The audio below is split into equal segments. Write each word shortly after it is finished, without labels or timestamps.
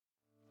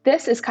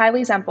This is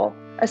Kylie Zempel,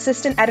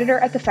 Assistant Editor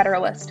at The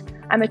Federalist.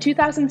 I'm a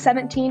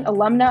 2017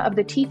 alumna of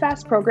the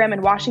TFAS program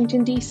in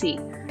Washington, D.C.,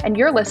 and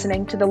you're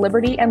listening to the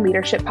Liberty and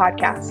Leadership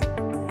Podcast.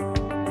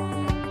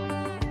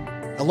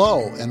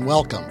 Hello and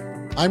welcome.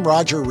 I'm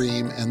Roger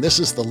Ream, and this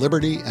is the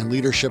Liberty and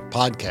Leadership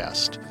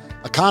Podcast,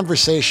 a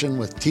conversation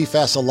with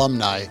TFAS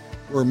alumni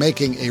who are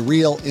making a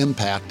real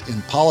impact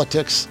in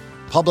politics,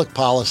 public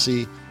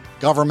policy,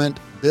 government,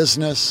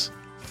 business,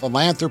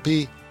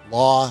 philanthropy,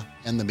 law,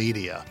 and the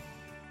media.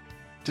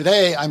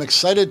 Today, I'm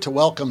excited to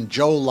welcome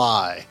Joe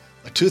Lai,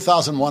 a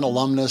 2001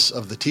 alumnus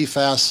of the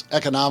TFAS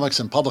Economics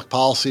and Public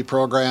Policy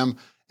program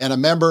and a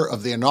member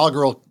of the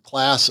inaugural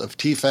class of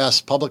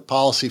TFAS Public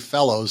Policy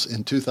Fellows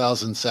in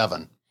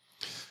 2007.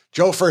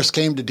 Joe first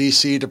came to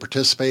D.C. to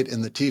participate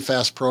in the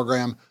TFAS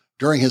program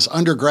during his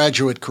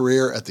undergraduate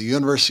career at the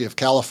University of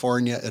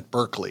California at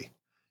Berkeley.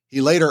 He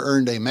later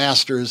earned a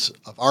Master's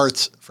of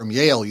Arts from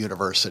Yale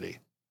University.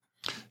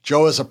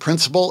 Joe is a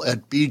principal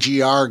at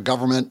BGR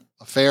Government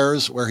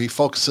Affairs, where he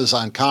focuses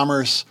on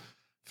commerce,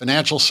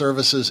 financial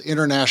services,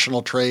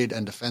 international trade,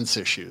 and defense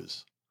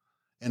issues.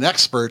 An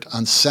expert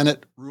on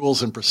Senate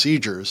rules and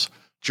procedures,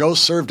 Joe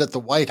served at the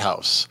White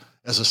House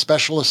as a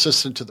special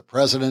assistant to the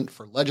president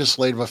for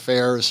legislative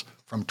affairs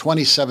from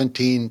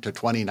 2017 to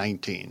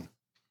 2019.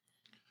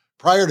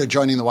 Prior to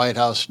joining the White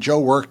House, Joe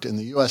worked in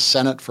the U.S.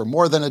 Senate for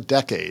more than a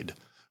decade,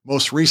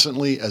 most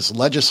recently as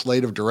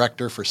legislative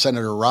director for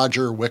Senator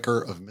Roger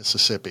Wicker of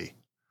Mississippi.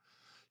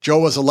 Joe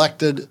was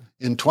elected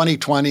in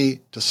 2020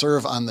 to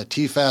serve on the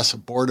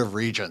TFAS Board of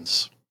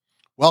Regents.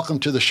 Welcome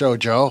to the show,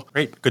 Joe.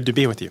 Great. Good to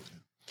be with you.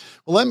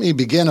 Well, let me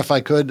begin, if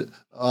I could,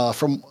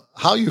 from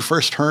how you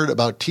first heard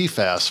about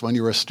TFAS when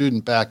you were a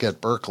student back at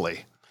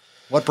Berkeley.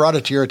 What brought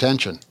it to your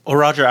attention? Well,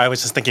 Roger, I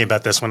was just thinking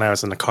about this when I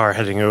was in the car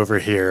heading over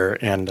here,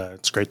 and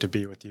it's great to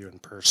be with you in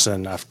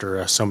person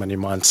after so many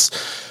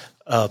months.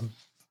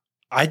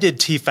 I did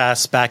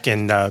TFAS back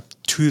in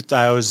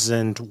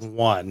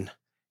 2001.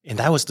 And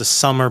that was the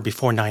summer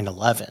before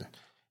 9/11.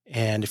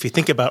 And if you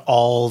think about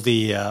all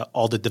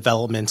the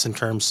developments in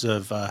terms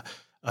of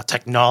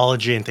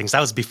technology and things, that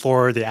was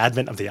before the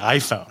advent of the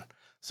iPhone.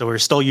 So we were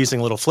still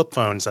using little flip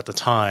phones at the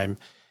time.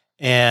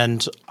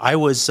 And I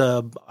was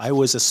a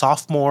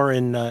sophomore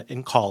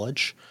in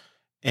college.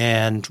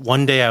 And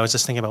one day I was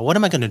just thinking about, what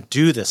am I going to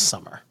do this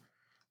summer?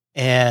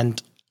 And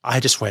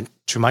I just went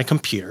to my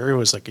computer. It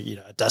was like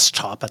a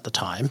desktop at the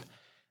time,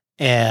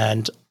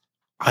 and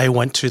I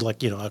went to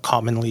a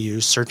commonly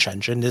used search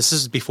engine. This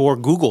is before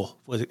Google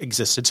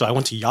existed. So I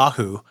went to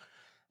Yahoo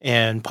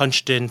and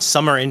punched in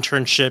summer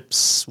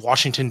internships,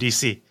 Washington,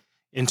 D.C.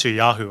 into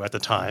Yahoo at the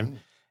time. Mm-hmm.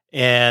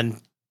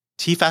 And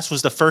TFAS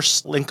was the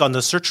first link on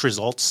the search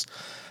results.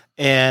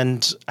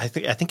 And I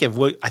think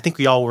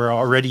we all were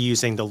already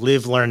using the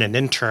Live, Learn, and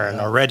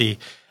Intern already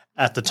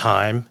at the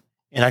time.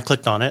 And I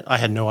clicked on it. I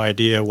had no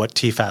idea what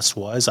TFAS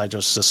was. I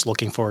was just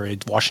looking for a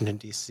Washington,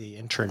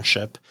 D.C.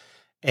 internship.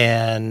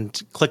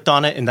 And clicked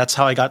on it, and that's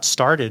how I got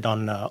started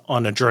on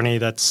a journey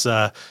that's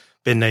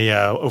been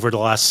over the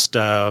last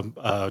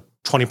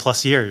 20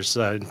 plus years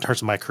in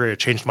terms of my career. It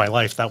changed my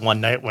life that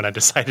one night when I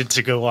decided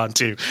to go on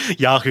to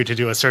Yahoo to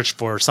do a search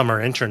for summer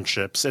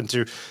internships. And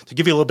to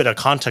give you a little bit of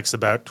context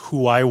about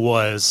who I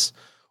was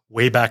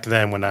way back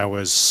then when I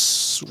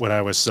was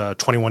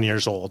 21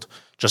 years old,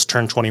 just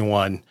turned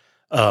 21.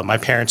 My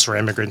parents were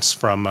immigrants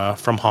from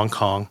Hong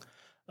Kong.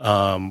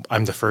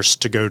 I'm the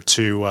first to go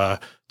to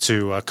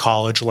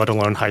college, let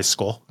alone high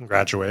school, and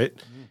graduate.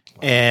 Wow.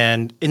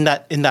 And in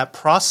that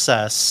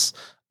process,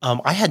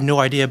 I had no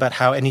idea about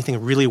how anything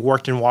really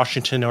worked in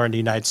Washington or in the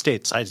United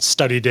States. I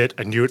studied it,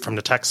 I knew it from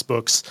the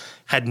textbooks,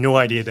 had no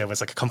idea there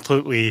was a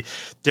completely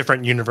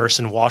different universe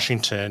in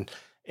Washington.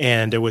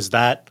 And it was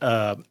that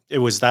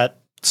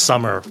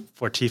summer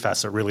for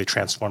TFAS that really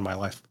transformed my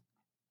life.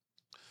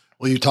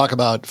 Well, you talk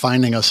about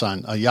finding us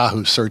on a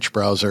Yahoo search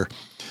browser.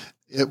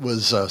 It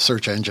was a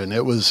search engine.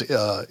 It was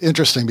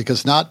interesting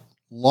because not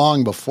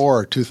long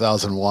before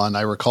 2001,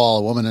 I recall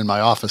a woman in my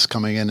office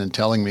coming in and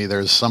telling me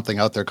there's something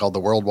out there called the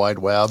World Wide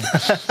Web,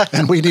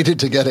 and we needed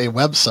to get a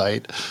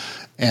website.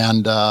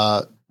 And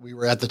we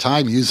were at the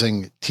time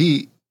using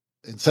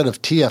instead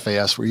of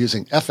TFAS, we're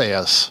using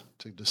FAS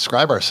to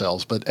describe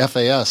ourselves, but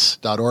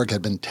FAS.org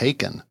had been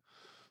taken.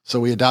 So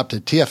we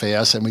adopted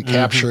TFAS, and we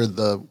captured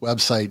the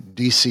website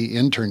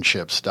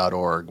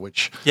dcinternships.org,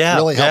 which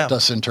really helped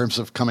us in terms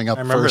of coming up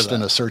first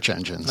in a search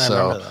engine.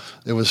 So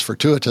it was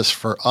fortuitous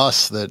for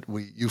us that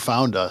you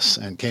found us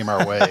and came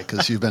our way,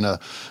 because you've been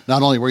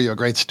not only were you a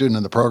great student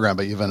in the program,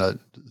 but you've been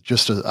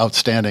just an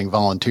outstanding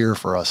volunteer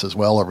for us as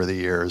well over the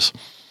years.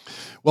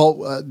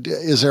 Well,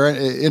 is there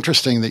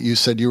interesting that you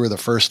said you were the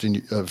first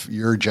of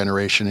your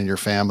generation in your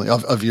family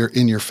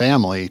in your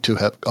family to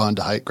have gone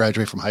to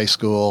graduate from high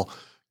school,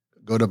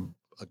 go to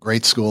a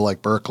great school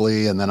like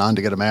Berkeley, and then on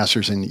to get a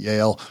master's in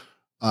Yale.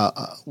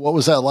 What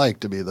was that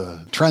like to be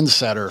the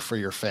trendsetter for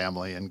your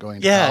family and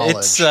going to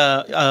college?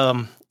 Yeah,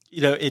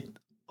 it's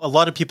a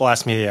lot of people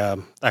ask me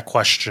that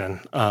question,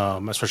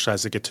 especially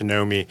as they get to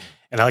know me.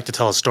 And I like to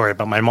tell a story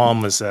about my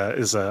mom is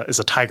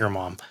a Tiger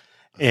mom.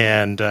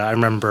 And I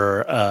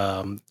remember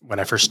when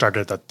I first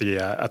started at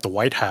the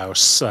White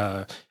House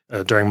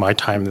during my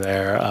time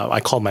there, I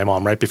called my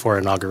mom right before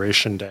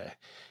Inauguration Day,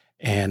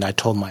 and I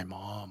told my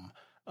mom,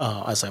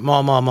 I was like,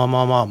 Mom,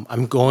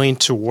 I'm going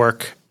to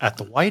work at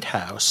the White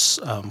House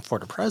for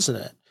the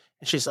president.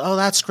 And she said, oh,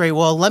 that's great.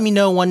 Well, let me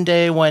know one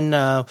day when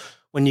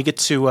you get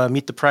to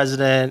meet the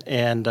president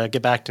and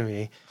get back to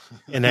me.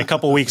 And then a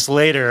couple of weeks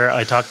later,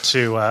 I talked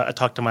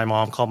to my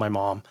mom, called my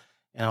mom,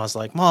 and I was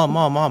like, Mom,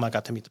 I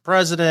got to meet the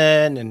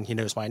president, and he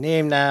knows my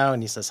name now,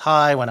 and he says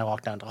hi when I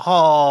walk down the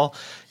hall.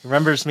 He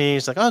remembers me.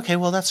 He's like, okay,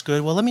 well, that's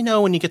good. Well, let me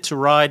know when you get to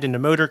ride in the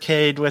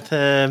motorcade with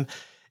him.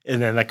 And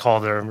then I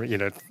called her,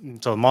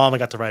 told Mom I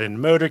got to ride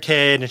in the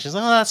motorcade, and she's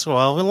like, oh, that's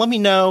well. Let me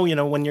know,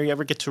 when you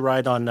ever get to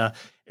ride on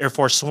Air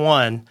Force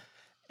One.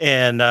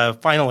 And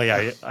finally,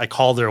 I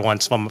called her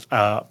once from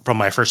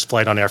my first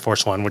flight on Air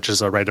Force One, which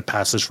is a rite of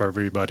passage for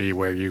everybody,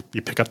 where you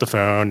pick up the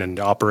phone and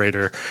the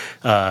operator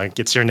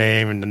gets your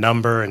name and the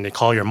number, and they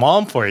call your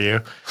mom for you,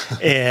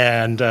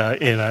 and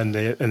then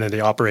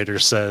the operator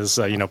says,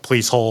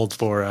 please hold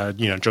for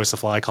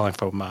Joseph Lai calling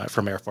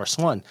from Air Force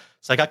One.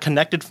 So I got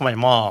connected for my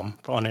mom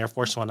on Air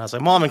Force One. I was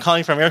like, Mom, I'm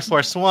calling from Air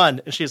Force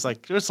One. And she's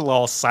like, there's a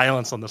little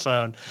silence on the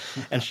phone.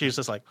 And she's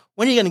just like,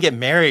 when are you going to get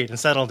married and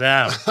settle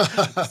down?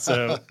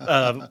 So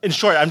in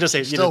short, I'm just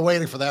saying, still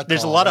waiting for that.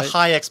 There's a lot of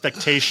high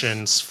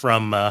expectations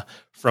from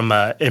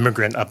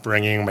immigrant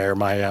upbringing, where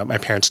my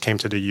parents came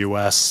to the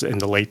U.S. in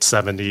the late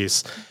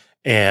 70s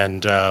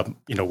and,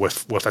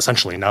 with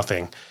essentially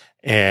nothing.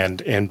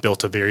 And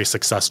built a very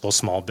successful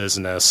small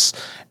business.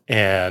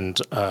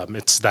 And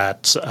it's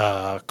that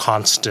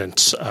constant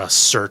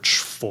search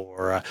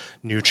for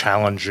new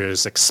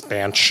challenges,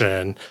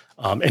 expansion,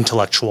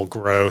 intellectual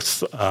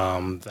growth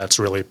that's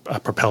really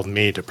propelled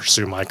me to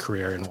pursue my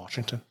career in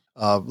Washington.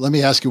 Let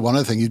me ask you one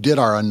other thing. You did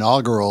our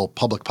inaugural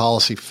Public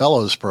Policy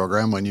Fellows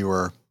program when you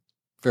were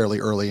fairly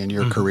early in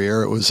your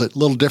career. It was a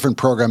little different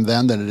program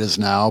then than it is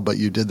now, but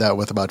you did that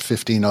with about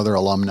 15 other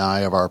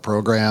alumni of our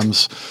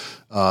programs.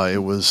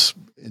 It was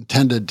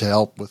intended to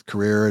help with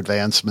career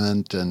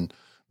advancement and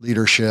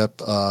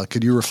leadership.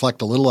 Could you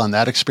reflect a little on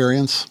that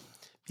experience?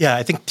 Yeah,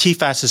 I think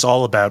TFAS is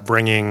all about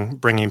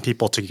bringing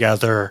people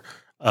together,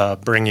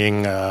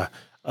 bringing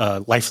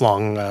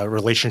lifelong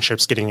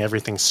relationships, getting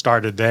everything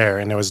started there.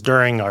 And it was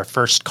during our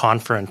first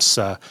conference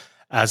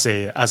as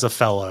a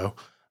fellow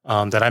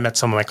that I met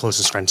some of my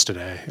closest friends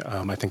today.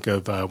 I think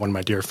of one of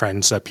my dear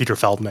friends, Peter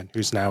Feldman,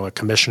 who's now a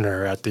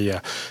commissioner at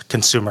the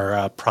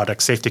Consumer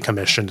Product Safety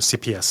Commission, the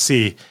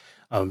CPSC.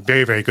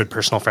 Very, very good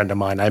personal friend of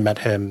mine. I met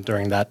him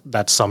during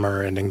that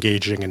summer and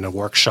engaging in the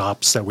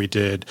workshops that we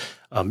did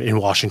in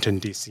Washington,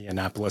 D.C.,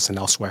 Annapolis, and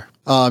elsewhere.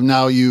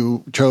 Now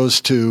you chose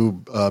to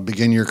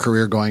begin your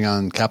career going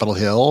on Capitol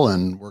Hill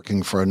and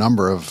working for a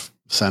number of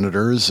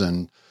senators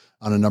and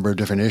on a number of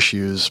different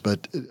issues.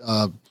 But,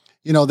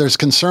 there's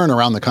concern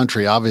around the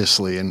country,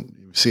 obviously, and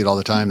you see it all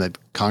the time, that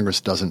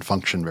Congress doesn't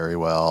function very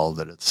well,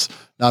 that it's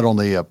not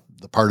only the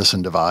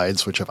partisan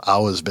divides, which have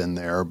always been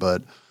there,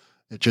 but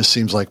it just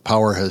seems like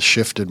power has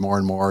shifted more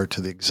and more to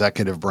the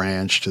executive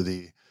branch, to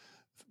the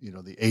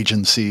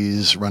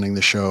agencies running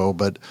the show.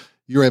 But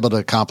you were able to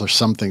accomplish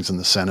some things in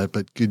the Senate.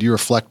 But could you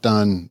reflect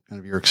on kind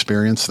of your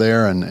experience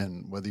there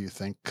and whether you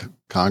think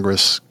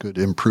Congress could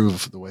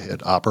improve the way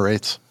it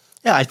operates?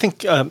 Yeah, I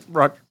think,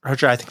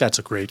 Roger, I think that's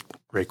a great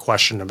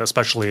question,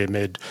 especially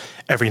amid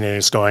everything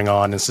that's going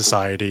on in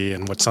society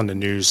and what's on the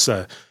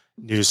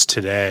news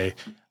today.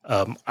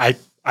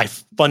 I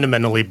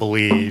fundamentally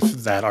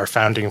believe that our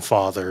founding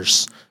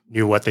fathers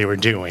knew what they were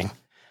doing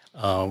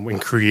when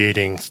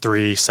creating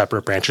three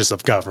separate branches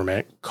of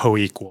government,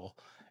 co-equal.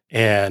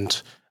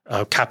 And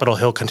Capitol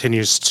Hill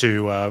continues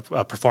to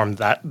perform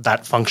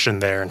that function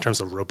there in terms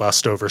of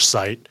robust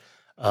oversight,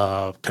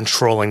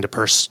 controlling the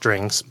purse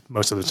strings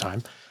most of the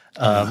time,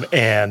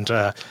 and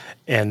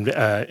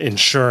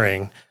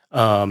ensuring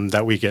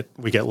that we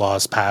get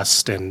laws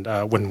passed and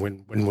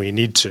when we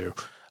need to.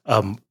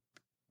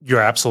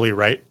 You're absolutely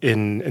right.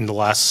 In the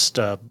last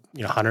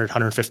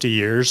 150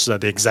 years,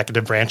 the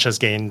executive branch has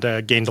gained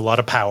a lot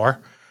of power,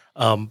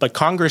 but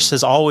Congress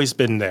has always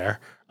been there,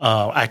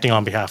 acting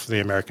on behalf of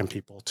the American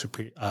people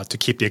to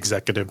keep the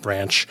executive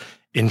branch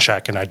in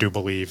check, and I do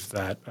believe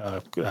that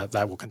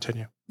that will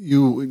continue.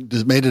 You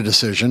made a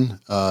decision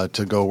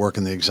to go work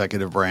in the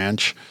executive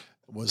branch.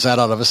 Was that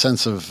out of a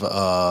sense of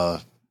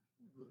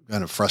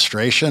kind of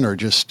frustration, or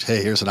just,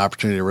 hey, here's an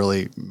opportunity to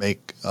really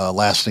make a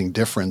lasting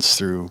difference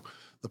through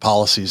the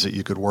policies that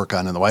you could work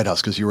on in the White House,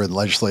 because you were in the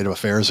legislative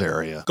affairs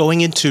area?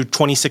 Going into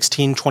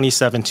 2016,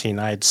 2017,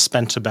 I had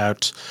spent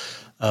about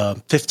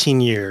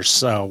 15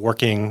 years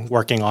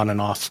working on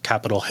and off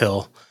Capitol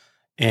Hill,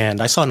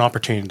 and I saw an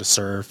opportunity to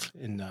serve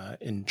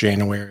in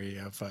January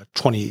of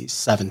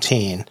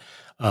 2017.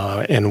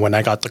 And when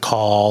I got the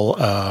call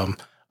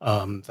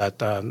that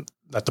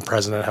the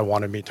president had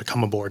wanted me to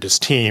come aboard his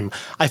team,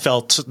 I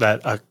felt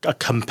that a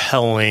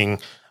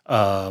compelling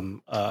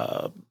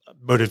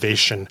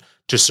motivation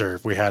to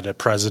serve. We had a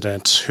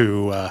president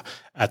who,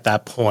 at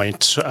that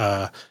point,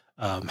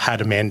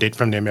 had a mandate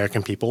from the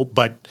American people,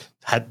 but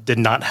did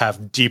not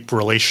have deep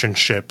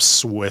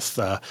relationships with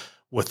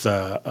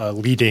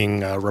leading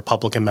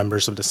Republican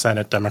members of the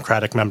Senate,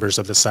 Democratic members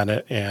of the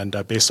Senate, and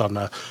based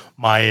on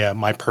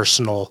my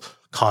personal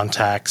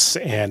contacts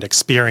and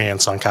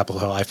experience on Capitol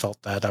Hill, I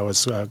felt that I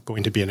was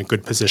going to be in a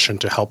good position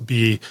to help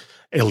be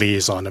a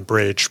liaison, a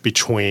bridge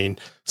between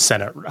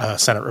Senate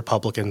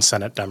Republicans,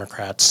 Senate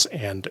Democrats,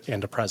 and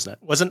the president.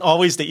 It wasn't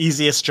always the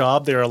easiest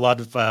job. There are a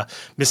lot of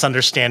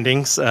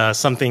misunderstandings.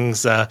 Some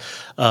things could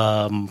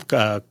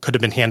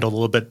have been handled a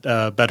little bit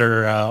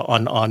better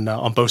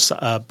on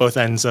both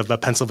ends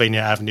of Pennsylvania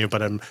Avenue.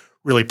 But I'm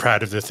really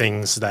proud of the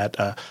things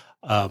that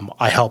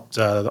I helped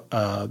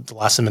the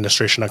last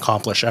administration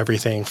accomplish,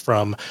 everything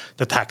from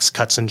the Tax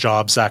Cuts and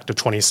Jobs Act of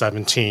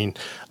 2017,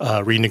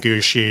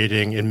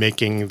 renegotiating and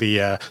making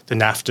the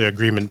NAFTA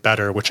agreement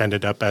better, which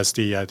ended up as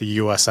the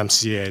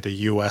USMCA, the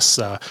U.S.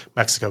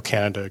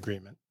 Mexico-Canada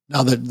agreement.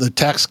 Now, the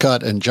Tax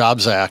Cut and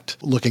Jobs Act,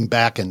 looking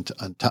back in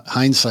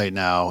hindsight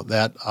now,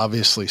 that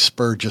obviously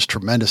spurred just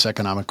tremendous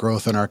economic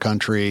growth in our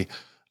country.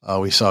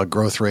 We saw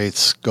growth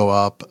rates go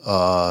up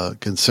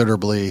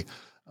considerably,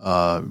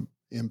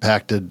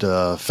 impacted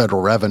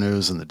federal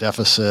revenues and the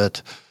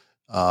deficit,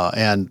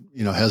 and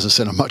has us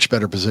in a much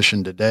better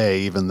position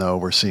today, even though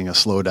we're seeing a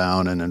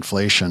slowdown in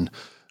inflation.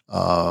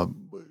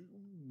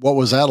 What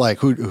was that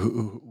like?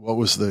 What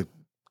was the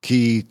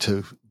key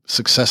to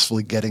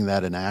successfully getting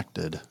that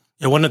enacted?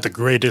 Yeah, one of the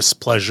greatest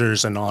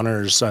pleasures and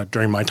honors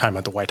during my time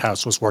at the White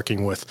House was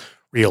working with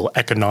real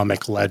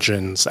economic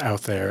legends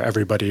out there.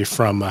 Everybody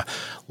from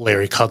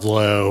Larry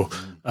Kudlow,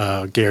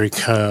 Gary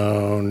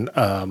Cohn,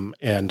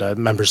 and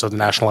members of the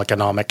National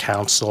Economic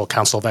Council,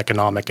 Council of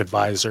Economic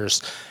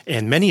Advisors.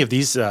 And many of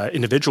these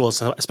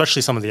individuals,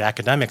 especially some of the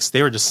academics,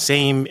 they were the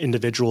same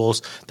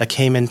individuals that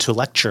came in to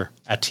lecture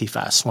at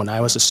TFAS when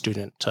I was a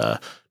student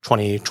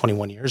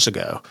 21 years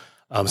ago.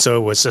 So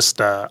it was just,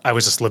 I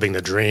was just living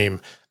the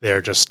dream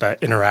there, just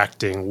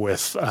interacting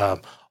with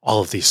all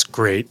of these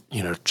great,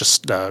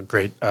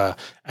 great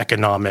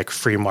economic,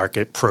 free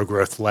market,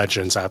 pro-growth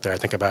legends out there. I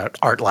think about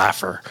Art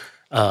Laffer,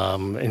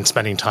 and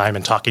spending time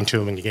and talking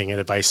to him and getting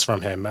advice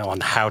from him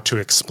on how to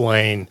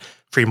explain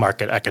free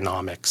market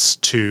economics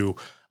to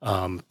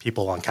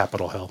people on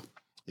Capitol Hill.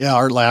 Yeah,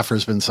 Art Laffer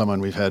has been someone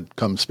we've had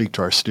come speak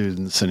to our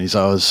students, and he's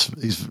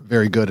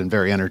very good and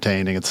very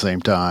entertaining at the same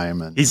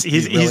time. And he's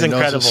really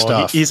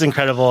incredible. He's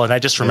incredible, and I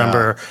just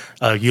remember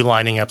you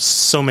lining up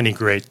so many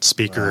great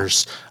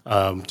speakers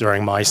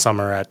during my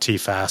summer at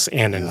TFAS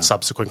and in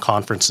subsequent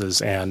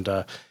conferences, and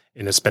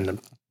it's been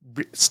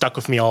stuck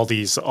with me all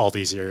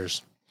these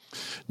years.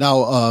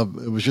 Now,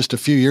 it was just a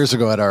few years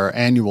ago at our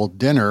annual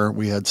dinner,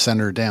 we had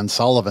Senator Dan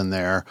Sullivan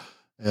there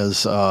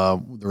as the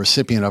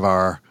recipient of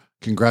our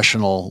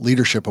Congressional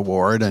Leadership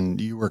Award,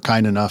 and you were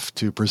kind enough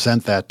to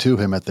present that to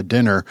him at the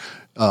dinner.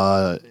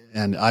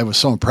 And I was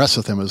so impressed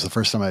with him. It was the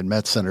first time I'd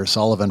met Senator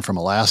Sullivan from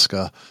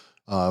Alaska.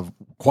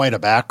 Quite a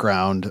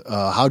background.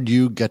 How do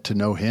you get to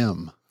know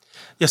him?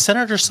 Yeah,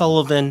 Senator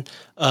Sullivan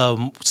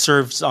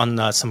serves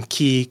on some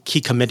key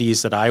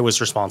committees that I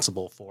was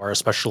responsible for,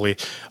 especially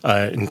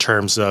in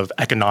terms of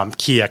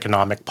key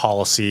economic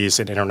policies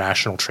and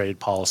international trade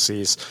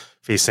policies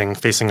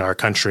facing our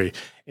country.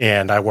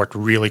 And I worked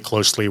really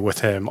closely with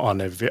him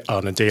on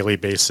a daily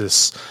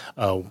basis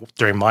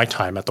during my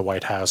time at the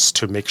White House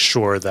to make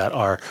sure that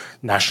our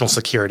national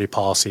security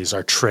policies,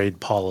 our trade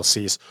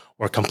policies,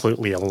 were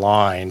completely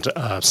aligned,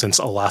 since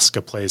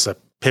Alaska plays a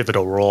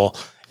pivotal role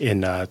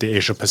in the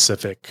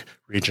Asia-Pacific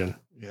region.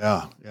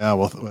 Yeah.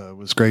 Well, it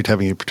was great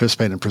having you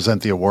participate and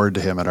present the award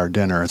to him at our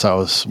dinner. It's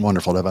always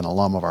wonderful to have an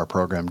alum of our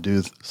program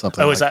do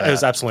something like that. It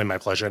was absolutely my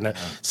pleasure. And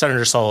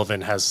Senator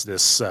Sullivan has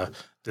this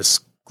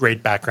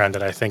great background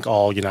that I think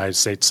all United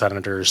States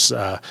senators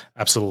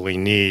absolutely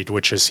need,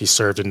 which is he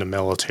served in the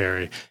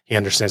military. He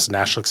understands the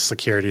national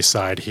security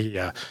side. He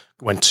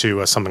went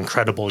to some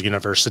incredible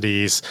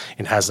universities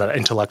and has that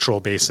intellectual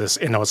basis.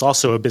 And was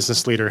also a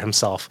business leader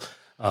himself.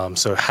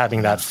 So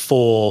having that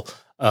full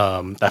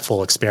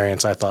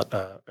experience, I thought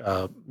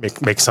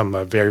makes him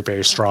a very,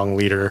 very strong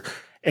leader.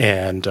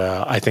 And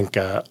I think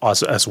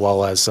also, as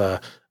well as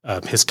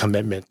his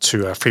commitment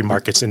to free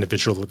markets,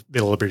 individual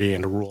liberty,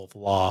 and the rule of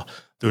law.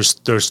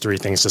 Those three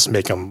things just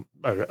make him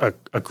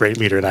a great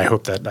leader, and I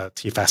hope that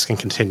TFAS can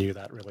continue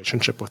that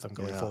relationship with him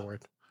going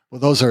forward. Well,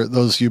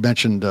 those you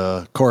mentioned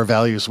core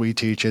values we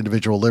teach: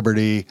 individual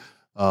liberty,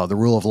 the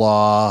rule of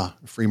law,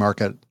 free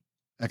market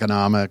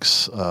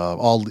economics,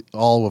 all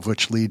of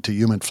which lead to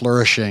human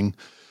flourishing.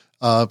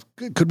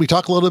 Could we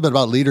talk a little bit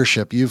about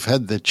leadership? You've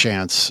had the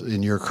chance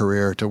in your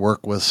career to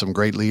work with some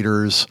great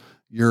leaders.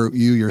 You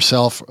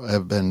yourself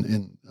have been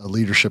in a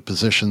leadership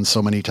position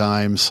so many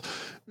times.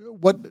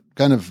 What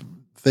kind of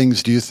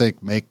things do you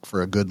think make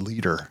for a good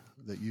leader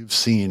that you've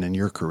seen in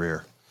your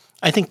career?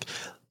 I think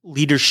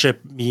leadership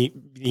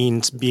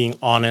means being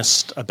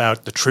honest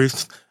about the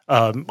truth,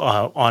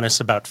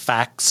 honest about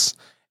facts,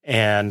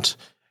 and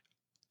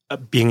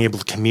being able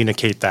to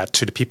communicate that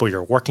to the people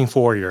you're working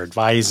for, you're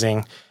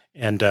advising,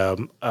 And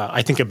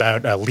I think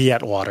about Lee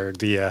Atwater,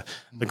 the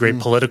great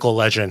political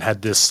legend,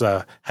 had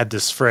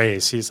this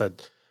phrase. He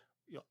said,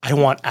 "I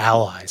want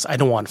allies. I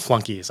don't want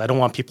flunkies. I don't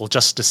want people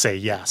just to say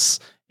yes."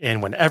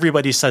 And when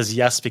everybody says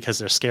yes because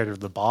they're scared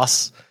of the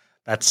boss,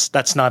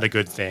 that's not a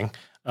good thing.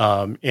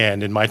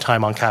 And in my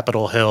time on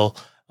Capitol Hill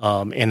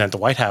and at the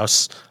White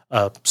House,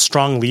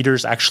 strong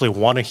leaders actually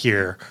want to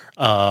hear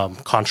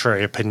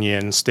contrary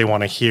opinions. They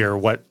want to hear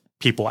what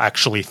people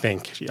actually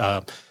think.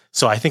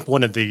 So I think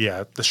one of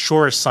the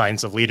surest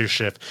signs of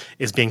leadership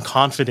is being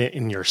confident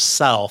in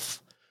yourself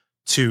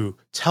to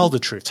tell the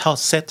truth,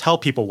 tell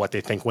people what they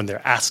think when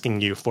they're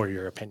asking you for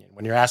your opinion.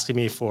 When you're asking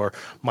me for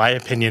my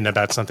opinion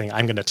about something,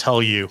 I'm going to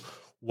tell you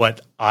what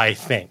I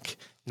think,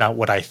 not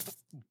what I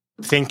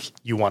think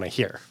you want to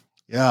hear.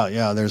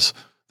 Yeah. There's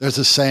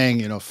a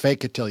saying,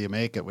 fake it till you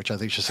make it, which I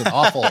think is just an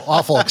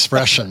awful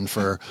expression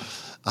for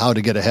how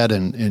to get ahead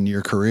in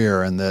your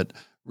career, and that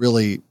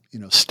really,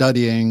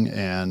 studying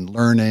and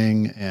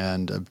learning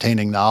and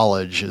obtaining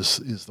knowledge is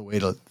the way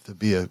to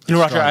be a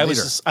Roger,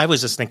 leader. I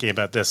was just thinking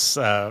about this,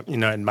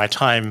 in my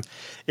time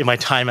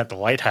at the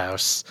White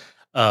House,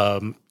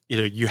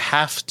 you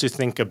have to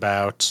think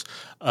about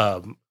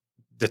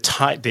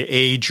the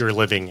age you're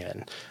living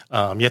in.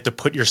 You have to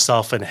put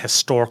yourself in a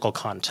historical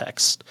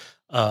context.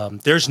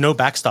 There's no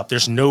backstop.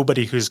 There's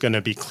nobody who's going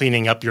to be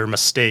cleaning up your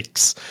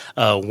mistakes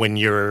when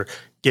you're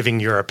giving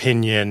your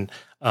opinion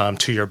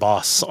to your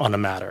boss on a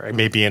matter. It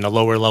may be in a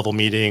lower level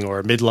meeting or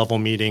a mid-level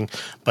meeting,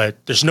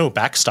 but there's no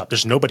backstop.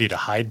 There's nobody to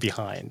hide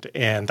behind.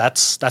 And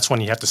that's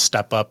when you have to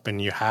step up,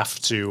 and you have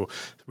to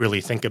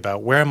really think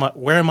about where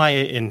am I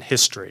in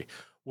history?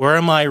 Where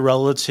am I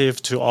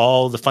relative to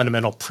all the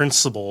fundamental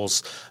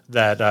principles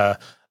that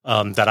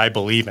I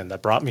believe in,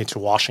 that brought me to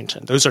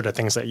Washington? Those are the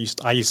things that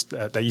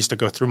used to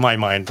go through my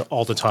mind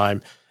all the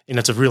time, and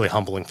it's a really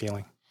humbling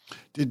feeling.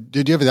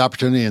 Did you have the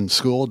opportunity in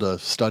school to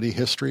study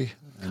history?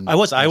 I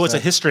was a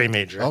history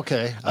major.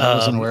 Okay, I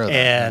wasn't aware of that.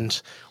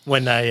 And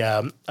when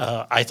I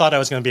thought I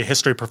was going to be a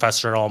history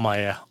professor all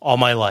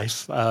my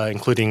life,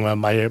 including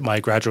my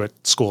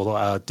graduate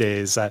school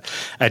days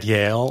at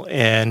Yale,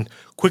 and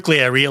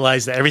quickly I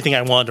realized that everything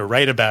I wanted to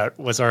write about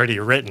was already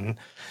written,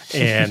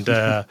 and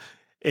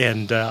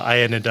I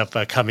ended up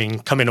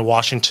coming to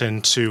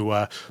Washington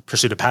to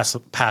pursue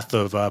the path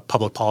of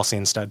public policy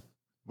instead.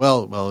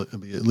 Well, at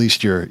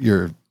least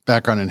your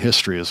background in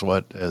history is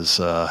what has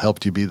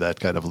helped you be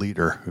that kind of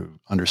leader who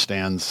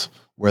understands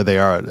where they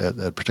are at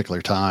a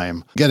particular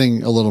time.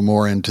 Getting a little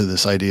more into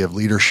this idea of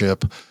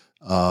leadership,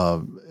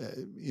 in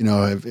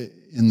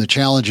the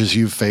challenges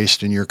you've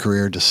faced in your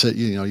career,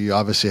 you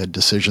obviously had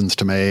decisions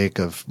to make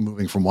of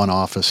moving from one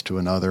office to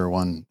another,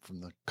 one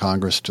from the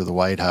Congress to the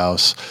White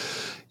House.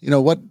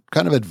 What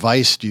kind of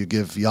advice do you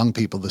give young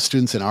people, the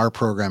students in our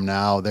program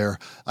now?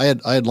 I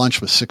had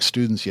lunch with 6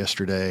 students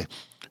yesterday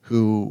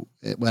who,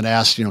 when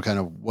asked, kind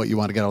of what you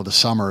want to get out of the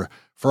summer,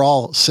 for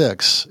all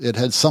 6, it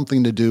had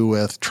something to do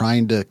with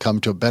trying to come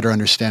to a better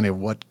understanding of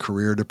what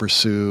career to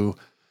pursue.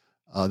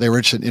 They were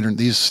interested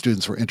these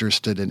students were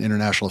interested in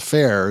international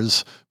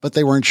affairs, but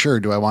they weren't sure,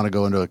 do I want to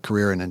go into a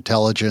career in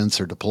intelligence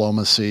or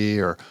diplomacy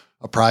or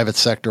a private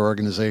sector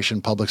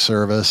organization, public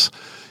service?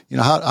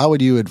 How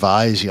would you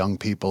advise young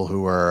people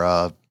who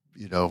are,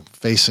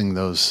 facing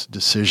those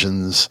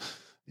decisions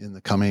in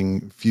the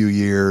coming few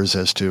years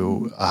as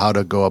to how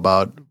to go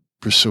about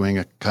pursuing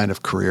a kind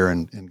of career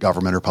in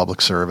government or public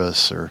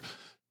service or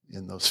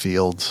in those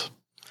fields?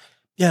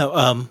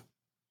 Yeah.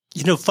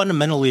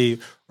 Fundamentally,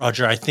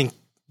 Roger, I think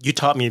you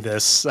taught me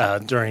this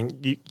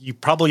you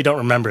probably don't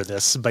remember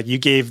this, but you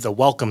gave the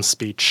welcome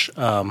speech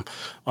on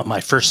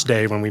my first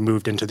day when we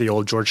moved into the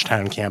old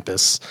Georgetown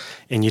campus,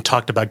 and you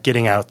talked about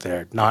getting out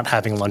there, not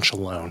having lunch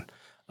alone,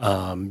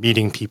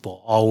 meeting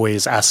people,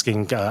 always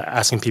asking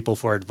people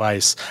for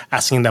advice,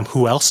 asking them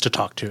who else to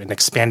talk to, and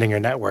expanding your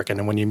network. And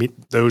then when you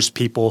meet those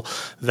people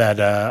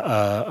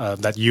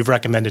that you've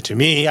recommended to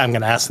me, I'm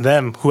going to ask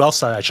them who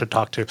else I should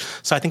talk to.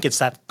 So I think it's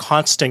that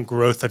constant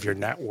growth of your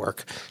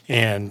network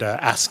and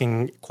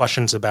asking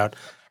questions about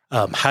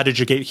how did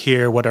you get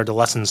here? What are the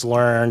lessons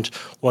learned?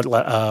 What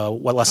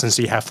lessons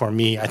do you have for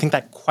me? I think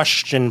that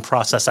question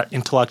process, that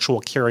intellectual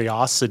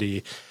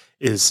curiosity,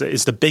 is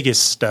the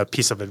biggest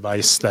piece of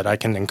advice that I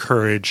can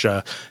encourage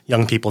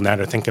young people now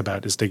to think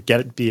about, is to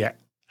be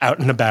out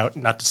and about,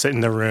 not to sit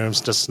in their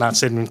rooms, just not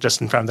sitting just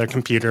in front of their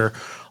computer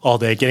all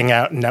day, getting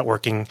out and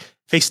networking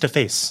face to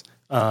face,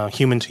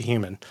 human to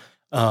human.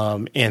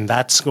 And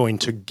that's going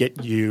to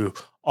get you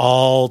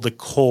all the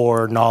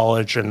core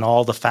knowledge and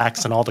all the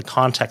facts and all the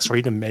context for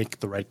you to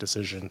make the right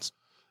decisions.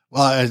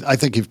 Well, I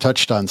think you've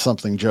touched on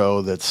something,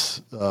 Joe,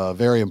 that's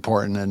very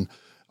important. And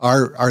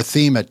our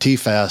theme at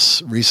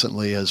TFAS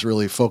recently has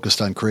really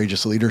focused on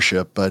courageous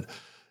leadership, but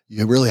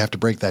you really have to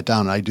break that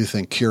down. And I do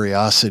think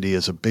curiosity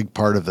is a big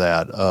part of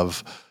that.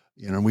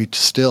 We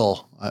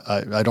still,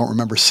 I don't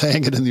remember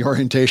saying it in the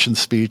orientation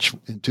speech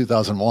in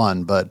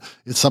 2001, but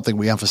it's something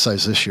we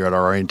emphasize this year at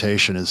our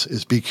orientation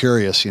is be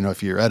curious.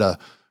 If you're at a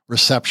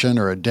reception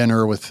or a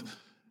dinner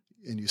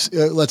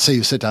let's say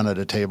you sit down at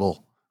a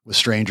table with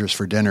strangers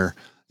for dinner,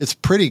 it's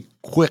pretty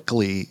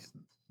quickly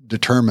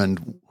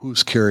determined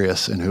who's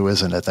curious and who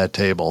isn't at that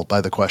table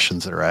by the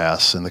questions that are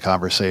asked in the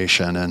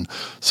conversation. And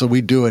so we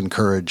do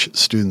encourage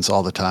students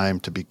all the time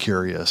to be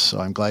curious. So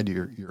I'm glad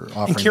you're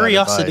offering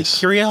that advice.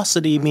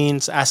 Curiosity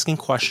means asking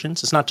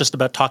questions. It's not just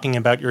about talking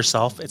about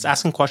yourself. It's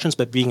asking questions,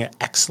 but being an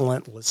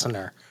excellent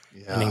listener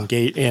and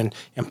engage in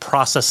and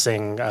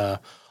processing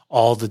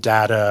all the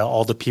data,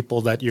 all the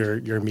people that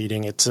you're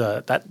meeting. It's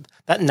that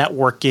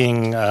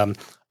networking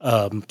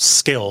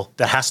skill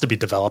that has to be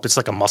developed. It's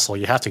like a muscle.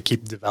 You have to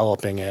keep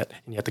developing it,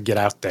 and you have to get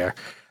out there.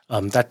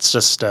 That's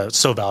just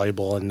so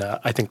valuable. And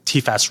I think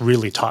TFAS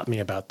really taught me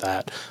about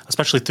that,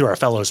 especially through our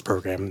fellows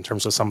program in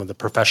terms of some of the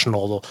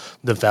professional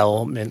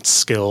development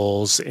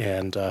skills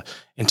and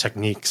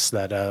techniques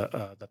that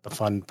the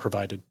fund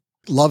provided.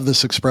 Love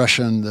this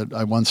expression that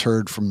I once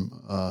heard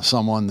from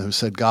someone who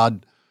said,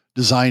 God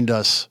designed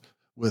us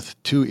with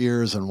 2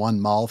 ears and 1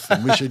 mouth,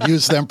 and we should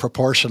use them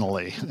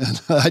proportionally.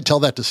 And I tell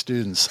that to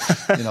students.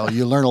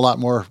 You learn a lot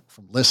more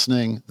from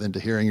listening than to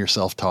hearing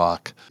yourself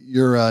talk.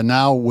 You're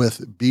now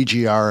with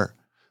BGR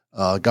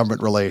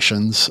Government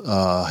Relations,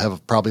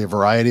 have probably a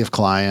variety of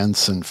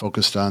clients and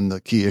focused on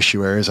the key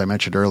issue areas I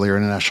mentioned earlier,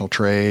 international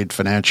trade,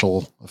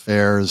 financial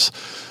affairs.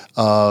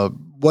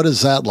 What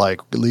is that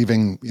like,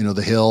 leaving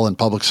the Hill and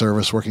public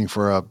service, working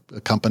for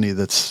a company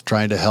that's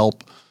trying to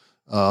help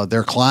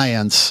their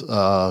clients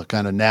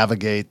kind of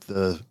navigate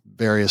the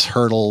various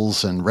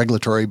hurdles and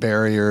regulatory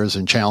barriers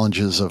and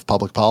challenges of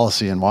public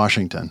policy in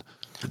Washington?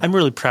 I'm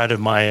really proud of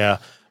my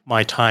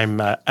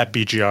time at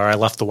BGR. I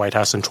left the White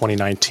House in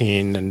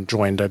 2019 and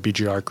joined a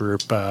BGR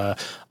group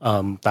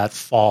that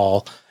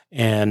fall.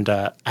 And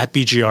at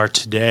BGR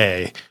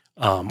today,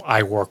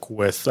 I work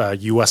with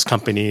U.S.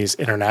 companies,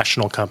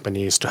 international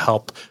companies to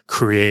help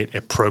create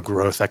a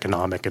pro-growth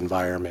economic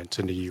environment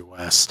in the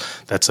U.S.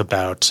 that's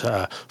about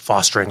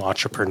fostering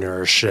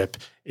entrepreneurship,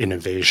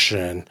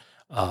 innovation,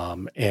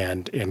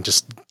 and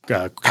just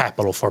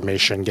capital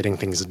formation, getting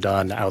things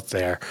done out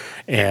there.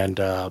 And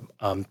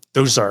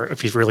those are,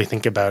 if you really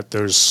think about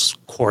those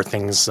core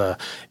things,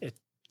 it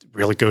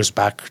really goes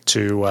back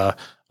to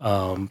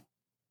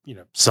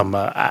some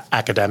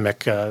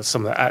academic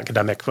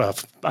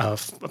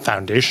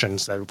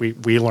foundations that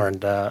we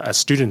learned as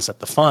students at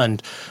the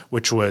fund,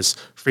 which was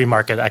free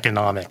market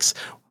economics,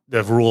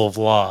 the rule of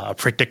law, a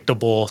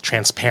predictable,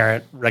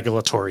 transparent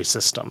regulatory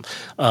system.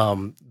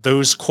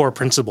 Those core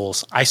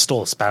principles, I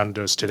still expound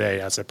those today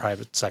as a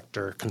private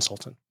sector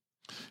consultant.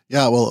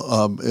 Yeah, well,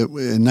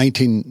 in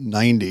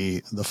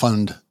 1990, the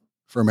Fund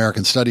for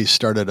American Studies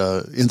started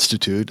an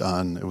institute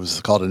it was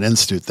called an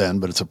institute then,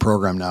 but it's a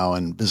program now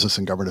in business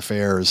and government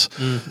affairs.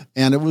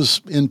 And it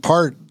was in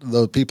part,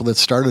 the people that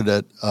started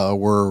it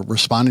were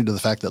responding to the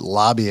fact that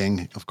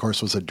lobbying, of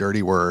course, was a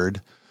dirty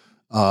word.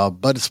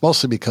 But it's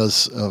mostly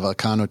because of a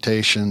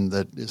connotation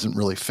that isn't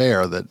really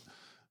fair, that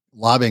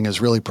lobbying is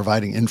really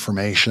providing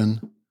information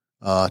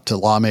to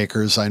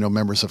lawmakers. I know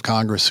members of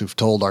Congress who've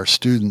told our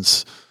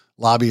students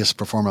lobbyists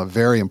perform a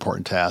very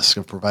important task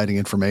of providing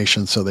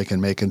information so they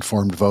can make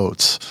informed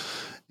votes.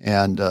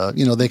 And,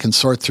 they can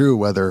sort through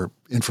whether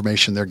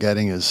information they're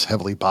getting is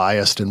heavily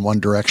biased in one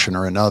direction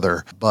or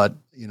another. But,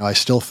 I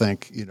still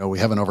think, we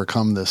haven't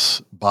overcome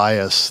this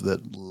bias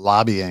that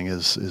lobbying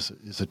is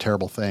a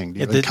terrible thing.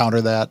 Do you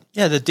encounter that?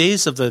 Yeah, the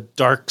days of the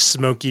dark,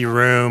 smoky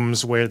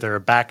rooms where there are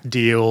back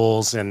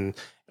deals and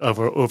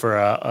over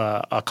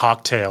a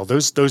cocktail,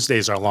 those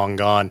days are long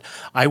gone.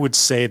 I would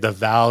say the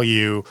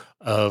value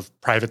of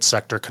private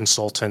sector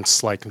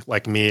consultants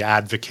like me,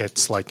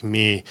 advocates like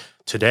me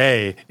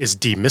today, is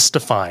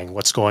demystifying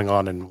what's going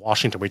on in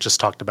Washington. We just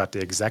talked about the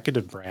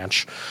executive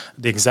branch.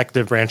 The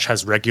executive branch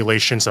has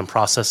regulations and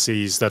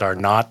processes that are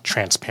not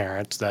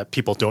transparent, that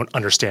people don't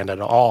understand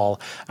at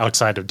all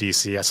outside of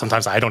DC.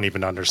 Sometimes I don't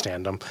even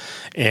understand them.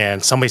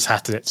 And somebody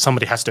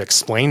has to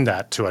explain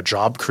that to a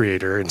job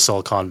creator in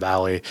Silicon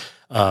Valley,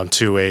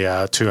 to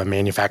a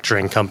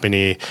manufacturing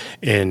company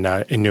in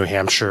New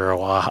Hampshire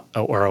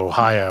or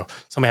Ohio.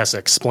 Somebody has to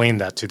explain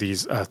that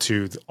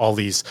to all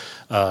these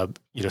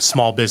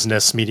small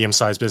business,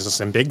 medium-sized business,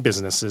 and big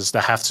businesses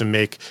that have to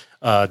make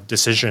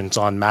decisions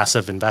on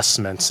massive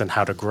investments and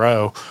how to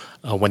grow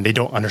when they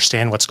don't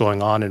understand what's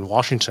going on in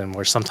Washington,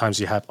 where sometimes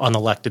you have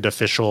unelected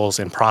officials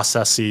and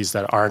processes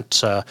that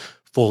aren't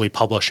fully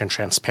published and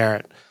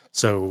transparent.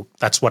 So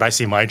that's what I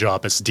see my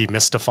job as,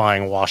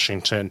 demystifying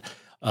Washington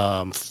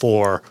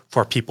for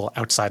people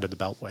outside of the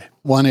Beltway.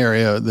 One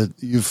area that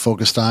you've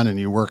focused on and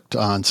you worked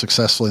on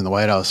successfully in the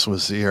White House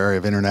was the area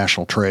of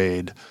international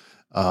trade.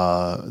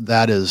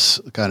 That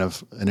is kind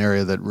of an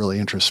area that really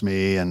interests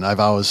me, and I've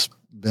always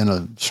been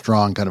a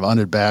strong kind of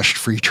unabashed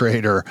free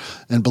trader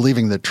and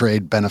believing that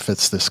trade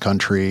benefits this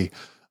country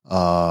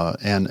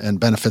and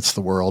benefits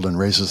the world and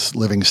raises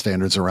living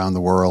standards around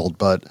the world.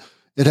 But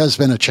it has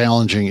been a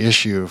challenging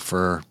issue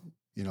for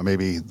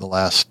maybe the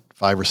last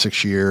 5 or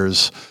 6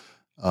 years.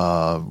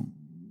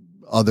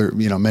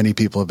 Many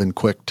people have been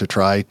quick to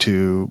try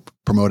to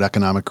promote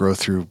economic growth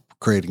through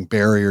creating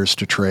barriers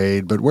to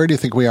trade. But where do you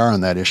think we are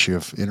on that issue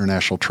of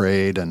international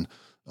trade and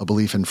a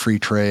belief in free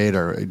trade?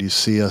 Or do you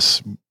see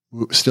us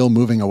still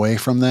moving away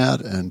from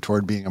that and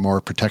toward being a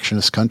more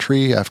protectionist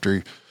country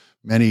after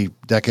many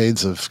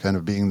decades of kind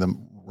of being the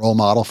role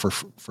model for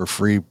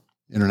free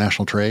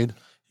international trade?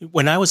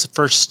 When I was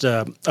first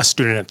a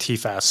student at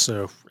TFAS,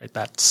 so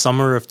that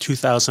summer of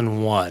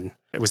 2001,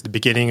 it was the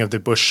beginning of the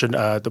Bush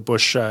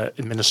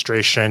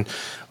administration.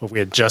 We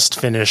had just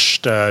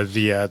finished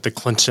the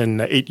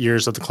Clinton 8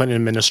 years of the Clinton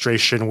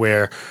administration,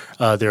 where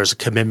there was a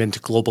commitment to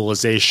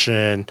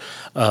globalization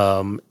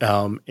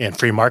and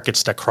free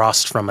markets that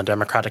crossed from a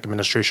Democratic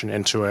administration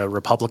into a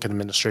Republican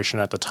administration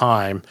at the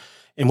time.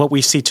 And what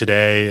we see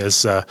today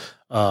is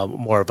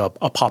more of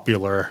a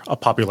popular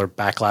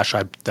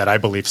backlash that I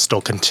believe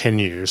still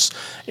continues,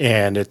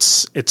 and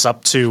it's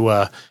up to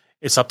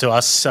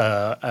us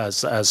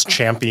as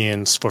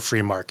champions for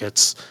free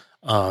markets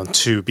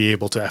to be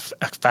able to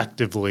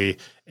effectively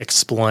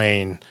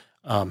explain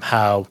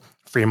how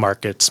free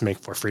markets make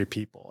for free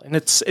people, and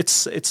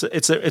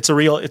it's a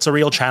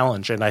real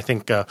challenge. And I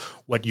think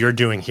what you're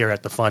doing here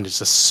at the fund is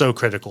just so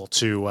critical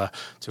to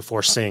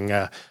forcing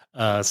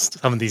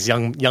some of these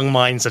young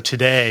minds of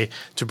today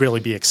to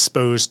really be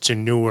exposed to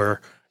newer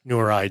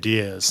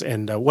ideas.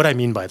 And what I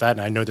mean by that,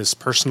 and I know this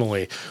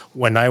personally,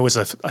 when I was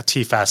a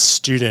TFAS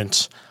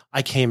student,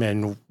 I came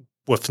in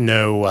with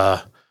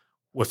no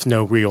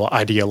real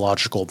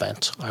ideological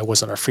bent. I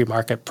wasn't a free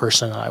market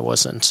person. I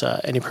wasn't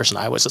any person.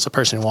 I was just a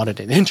person who wanted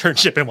an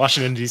internship in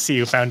Washington, D.C.,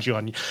 who found you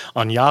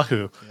on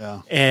Yahoo.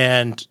 Yeah.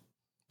 And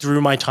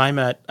through my time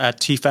at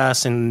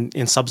TFAS and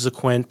in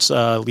subsequent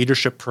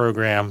leadership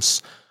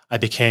programs,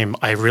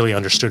 I really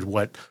understood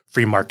what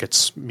free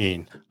markets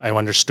mean. I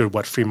understood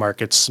what free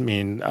markets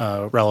mean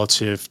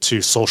relative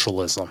to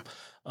socialism,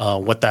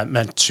 what that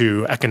meant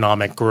to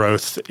economic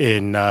growth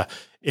in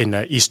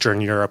Eastern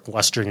Europe,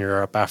 Western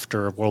Europe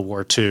after World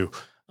War II,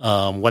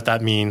 what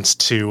that means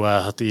to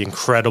the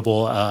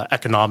incredible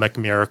economic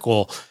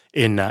miracle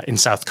in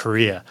South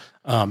Korea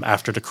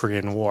after the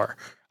Korean War.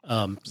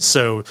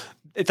 So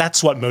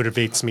that's what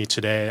motivates me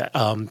today.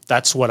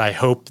 That's what I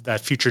hope that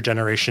future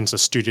generations of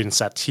students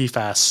at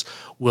TFAS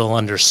will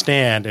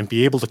understand and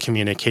be able to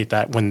communicate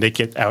that when they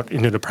get out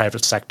into the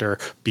private sector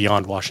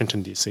beyond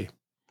Washington, D.C.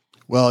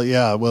 Well,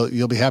 yeah. Well,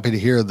 you'll be happy to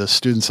hear the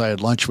students I had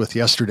lunch with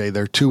yesterday.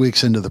 They're 2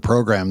 weeks into the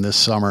program this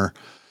summer,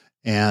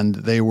 and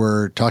they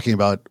were talking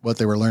about what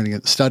they were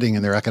studying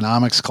in their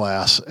economics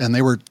class. And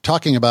they were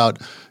talking about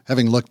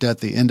having looked at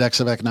the Index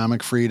of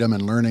Economic Freedom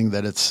and learning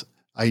that it's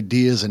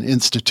ideas and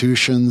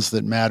institutions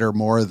that matter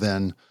more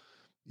than,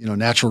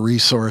 natural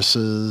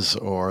resources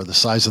or the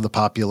size of the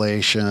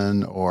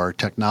population or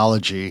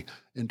technology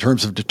in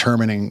terms of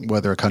determining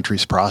whether a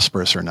country's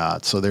prosperous or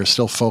not. So they're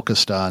still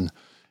focused on,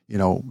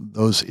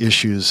 those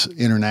issues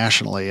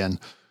internationally. And,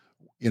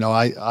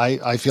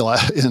 I feel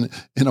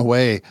in a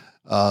way,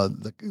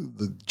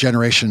 the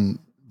generation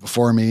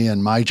before me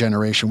and my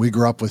generation, we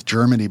grew up with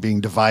Germany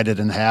being divided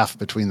in half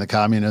between the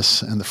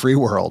communists and the free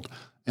world.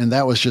 And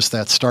that was just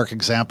that stark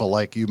example,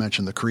 like you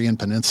mentioned, the Korean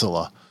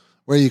Peninsula,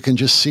 where you can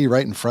just see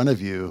right in front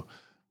of you,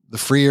 the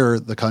freer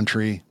the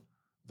country,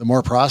 the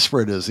more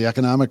prosperous it is, the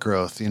economic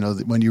growth.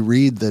 When you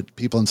read that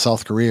people in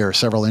South Korea are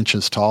several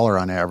inches taller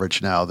on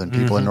average now than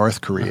people in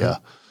North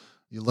Korea,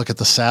 you look at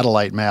the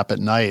satellite map at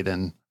night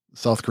and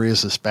South Korea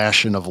is this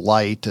bastion of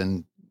light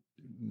and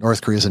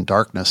North Korea is in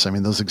darkness. I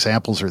mean, those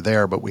examples are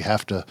there, but we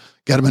have to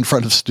get them in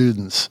front of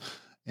students.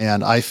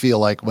 And I feel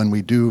like when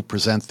we do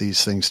present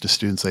these things to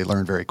students, they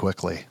learn very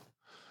quickly.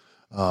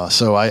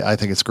 So I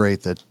think it's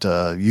great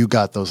that you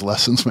got those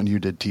lessons when you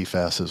did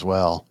TFAS as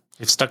well.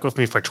 It's stuck with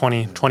me for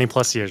 20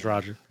 plus years,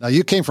 Roger. Now,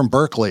 you came from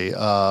Berkeley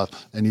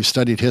and you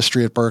studied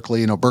history at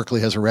Berkeley.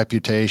 Berkeley has a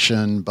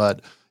reputation,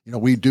 but,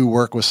 we do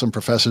work with some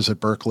professors at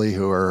Berkeley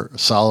who are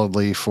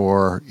solidly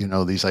for,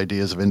 these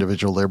ideas of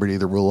individual liberty,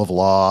 the rule of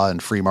law,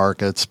 and free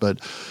markets. But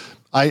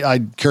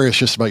I'm curious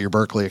just about your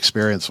Berkeley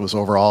experience. Was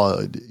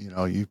overall,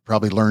 you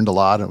probably learned a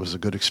lot. It was a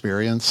good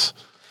experience.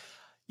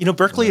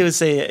 Berkeley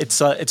is it's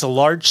a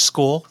large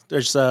school.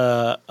 There's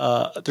a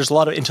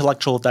lot of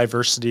intellectual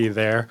diversity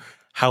there.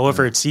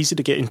 However, it's easy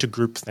to get into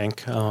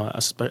groupthink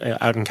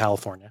out in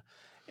California.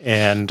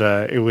 And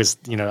it was,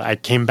 I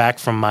came back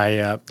from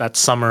my that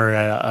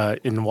summer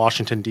in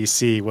Washington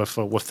D.C. with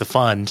the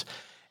fund.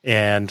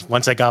 And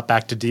once I got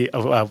back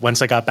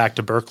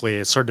to Berkeley,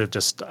 I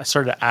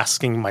started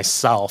asking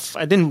myself.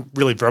 I didn't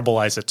really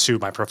verbalize it to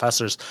my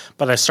professors,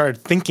 but I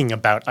started thinking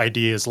about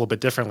ideas a little bit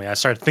differently. I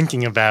started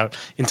thinking about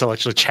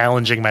intellectually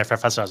challenging my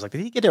professor. I was like,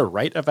 did he get it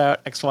right about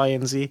X, Y,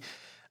 and Z?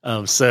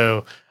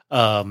 So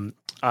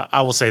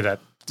I will say that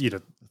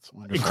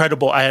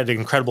incredible. I had an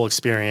incredible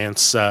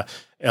experience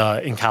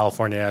in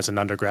California as an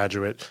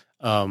undergraduate,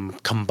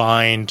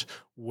 combined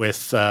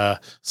with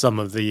some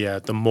of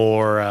the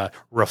more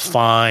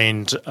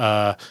refined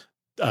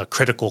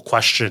critical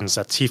questions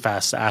that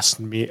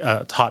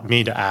TFAS taught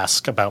me to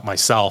ask about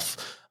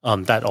myself,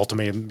 that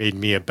ultimately made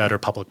me a better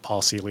public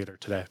policy leader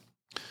today.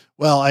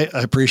 Well, I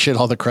appreciate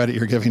all the credit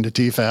you're giving to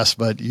TFAS,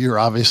 but you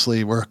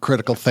obviously were a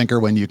critical thinker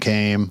when you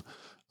came,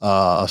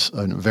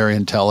 very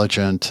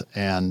intelligent,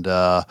 and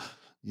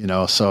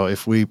So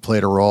if we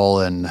played a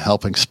role in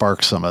helping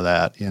spark some of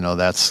that,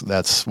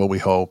 that's what we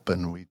hope.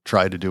 And we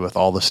try to do with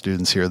all the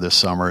students here this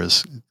summer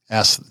is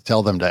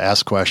tell them to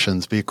ask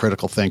questions, be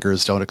critical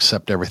thinkers, don't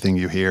accept everything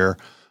you hear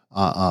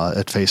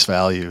at face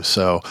value.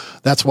 So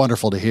that's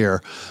wonderful to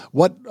hear.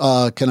 What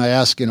can I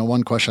ask?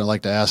 One question I'd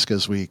like to ask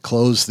as we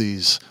close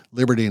these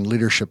Liberty and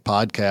Leadership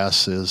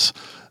podcasts is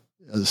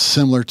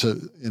similar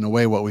to, in a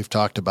way, what we've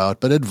talked about,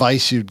 but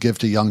advice you'd give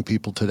to young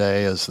people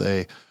today as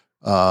they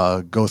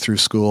go through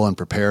school and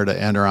prepare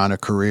to enter on a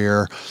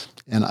career.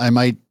 And I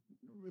might,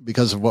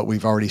 because of what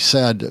we've already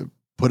said,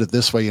 put it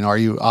this way, are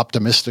you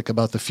optimistic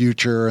about the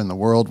future and the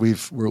world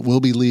we'll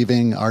be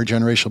leaving, our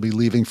generation will be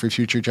leaving for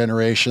future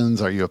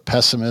generations? Are you a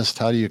pessimist?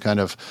 How do you kind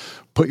of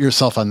put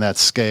yourself on that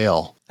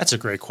scale? That's a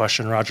great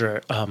question,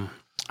 Roger.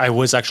 I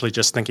was actually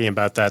just thinking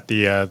about that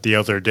the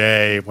other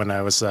day when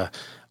I was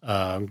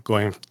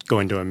going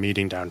to a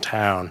meeting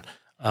downtown.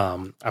 I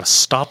was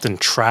stopped in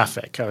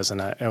traffic. I was in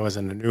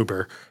an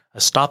Uber. I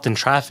stopped in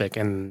traffic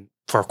and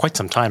for quite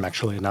some time,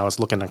 actually, and I was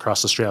looking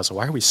across the street. I was like,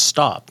 why are we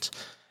stopped?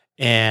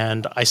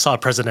 And I saw a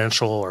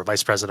presidential or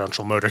vice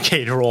presidential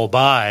motorcade roll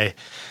by,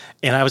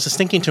 and I was just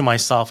thinking to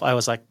myself, I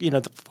was like,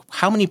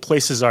 how many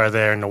places are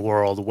there in the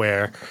world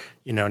where,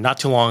 not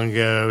too long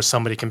ago,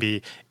 somebody can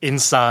be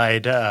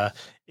inside the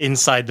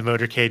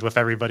motorcade with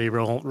everybody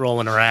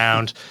rolling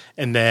around,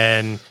 and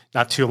then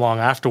not too long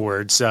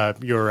afterwards,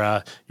 you're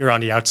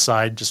on the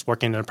outside just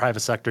working in the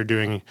private sector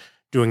doing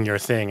your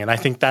thing. And I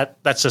think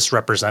that's just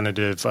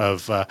representative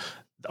of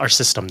our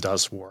system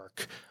does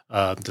work.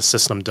 The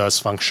system does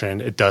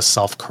function. It does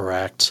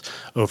self-correct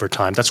over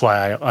time. That's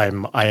why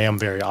I am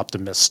very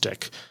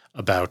optimistic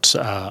about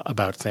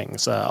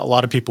things. A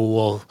lot of people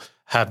will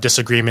have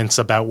disagreements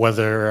about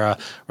whether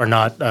or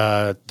not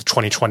the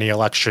 2020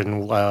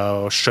 election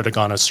should have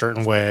gone a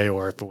certain way,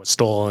 or if it was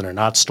stolen or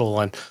not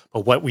stolen.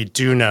 But what we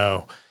do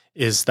know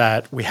is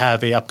that we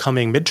have an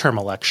upcoming midterm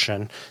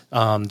election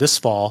this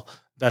fall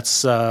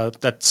that's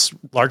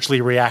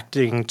largely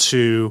reacting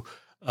to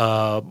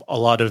a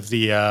lot of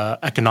the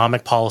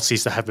economic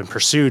policies that have been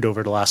pursued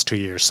over the last 2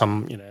 years.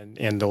 Some,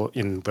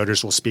 and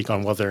voters will speak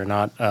on whether or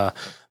not,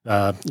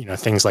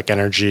 things like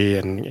energy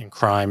and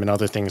crime and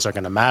other things are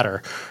going to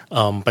matter.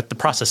 But the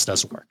process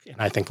does work. And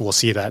I think we'll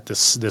see that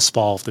this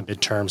fall of the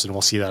midterms, and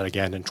we'll see that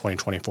again in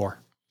 2024.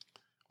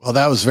 Well,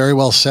 that was very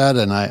well said.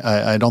 And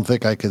I don't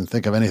think I can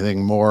think of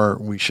anything more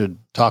we should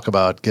talk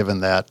about given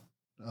that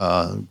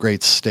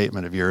great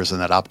statement of yours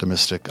and that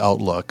optimistic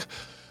outlook.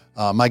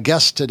 My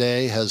guest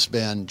today has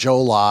been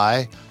Joe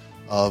Lai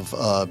of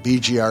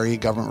BGRE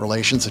Government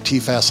Relations, a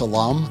TFAS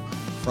alum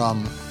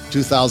from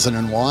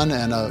 2001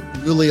 and a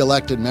newly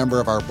elected member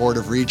of our Board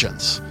of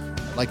Regents.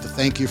 I'd like to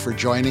thank you for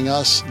joining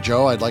us.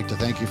 Joe, I'd like to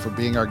thank you for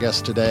being our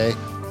guest today.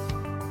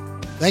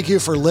 Thank you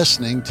for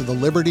listening to the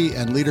Liberty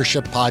and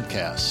Leadership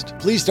Podcast.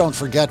 Please don't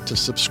forget to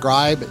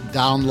subscribe,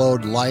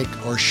 download, like,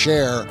 or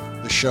share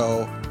the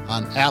show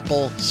on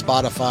Apple,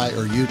 Spotify,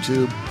 or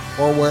YouTube,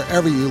 or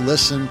wherever you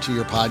listen to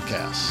your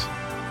podcasts.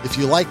 If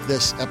you like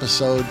this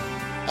episode,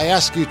 I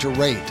ask you to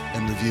rate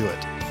and review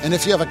it. And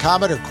if you have a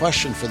comment or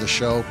question for the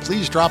show,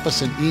 please drop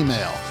us an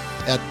email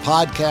at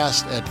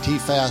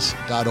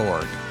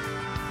podcast@tfas.org.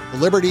 The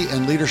Liberty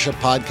and Leadership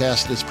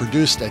Podcast is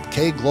produced at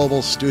K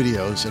Global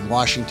Studios in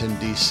Washington,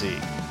 D.C.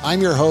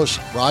 I'm your host,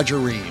 Roger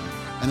Ream,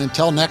 and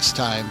until next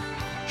time,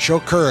 show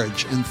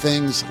courage in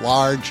things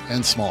large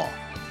and small.